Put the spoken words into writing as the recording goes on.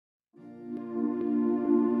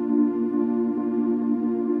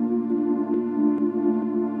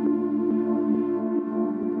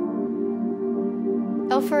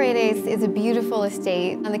Fureidis is a beautiful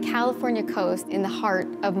estate on the California coast in the heart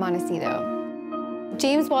of Montecito.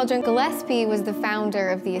 James Waldron Gillespie was the founder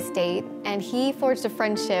of the estate, and he forged a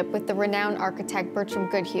friendship with the renowned architect Bertram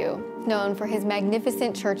Goodhue, known for his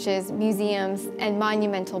magnificent churches, museums, and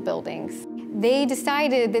monumental buildings. They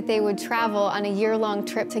decided that they would travel on a year-long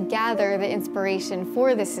trip to gather the inspiration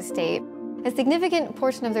for this estate. A significant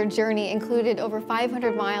portion of their journey included over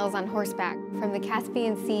 500 miles on horseback from the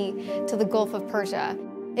Caspian Sea to the Gulf of Persia.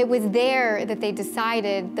 It was there that they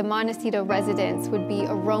decided the Montecito residence would be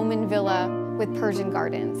a Roman villa with Persian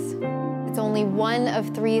gardens. It's only one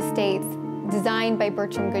of 3 estates designed by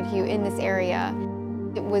Bertram Goodhue in this area.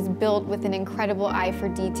 It was built with an incredible eye for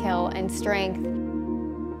detail and strength.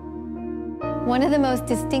 One of the most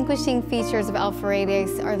distinguishing features of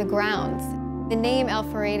Fureidis are the grounds. The name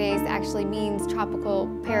Fureidis actually means tropical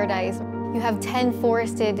paradise. You have 10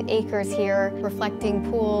 forested acres here, reflecting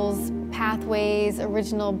pools, pathways,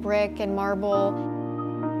 original brick and marble.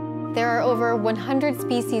 There are over 100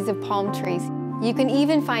 species of palm trees. You can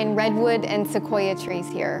even find redwood and sequoia trees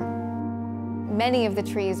here. Many of the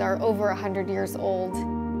trees are over 100 years old.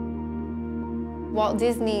 Walt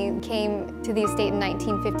Disney came to the estate in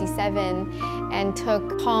 1957 and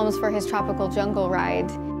took palms for his tropical jungle ride.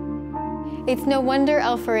 It's no wonder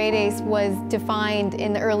Fureidis was defined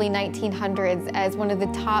in the early 1900s as one of the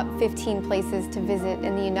top 15 places to visit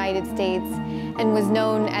in the United States and was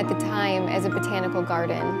known at the time as a botanical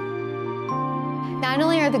garden. Not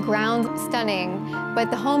only are the grounds stunning, but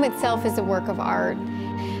the home itself is a work of art.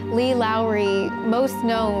 Lee Lowry, most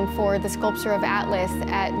known for the sculpture of Atlas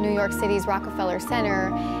at New York City's Rockefeller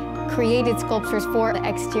Center, created sculptures for the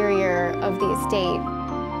exterior of the estate.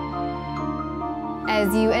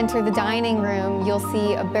 As you enter the dining room, you'll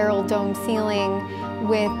see a barrel dome ceiling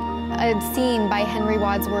with a scene by Henry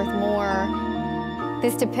Wadsworth Moore.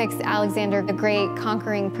 This depicts Alexander the Great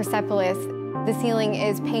conquering Persepolis. The ceiling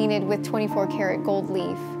is painted with 24-karat gold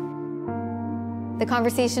leaf. The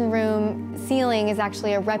conversation room ceiling is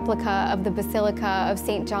actually a replica of the Basilica of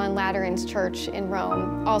St. John Lateran's Church in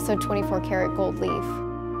Rome, also 24-karat gold leaf.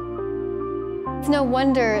 It's no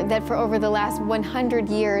wonder that for over the last 100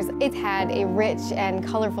 years, it's had a rich and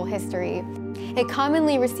colorful history. It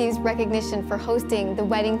commonly receives recognition for hosting the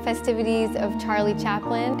wedding festivities of Charlie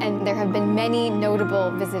Chaplin, and there have been many notable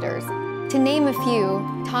visitors. To name a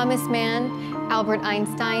few, Thomas Mann, Albert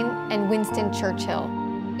Einstein, and Winston Churchill.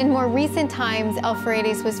 In more recent times,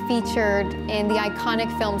 Fureidis was featured in the iconic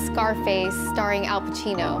film Scarface, starring Al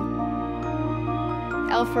Pacino.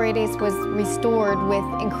 Fureidis was restored with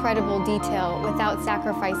incredible detail without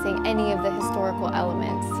sacrificing any of the historical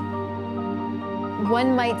elements.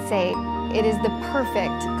 One might say it is the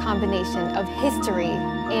perfect combination of history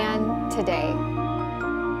and today.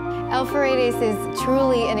 Fureidis is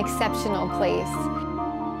truly an exceptional place.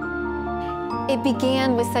 It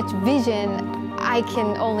began with such vision, I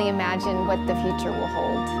can only imagine what the future will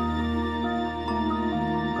hold.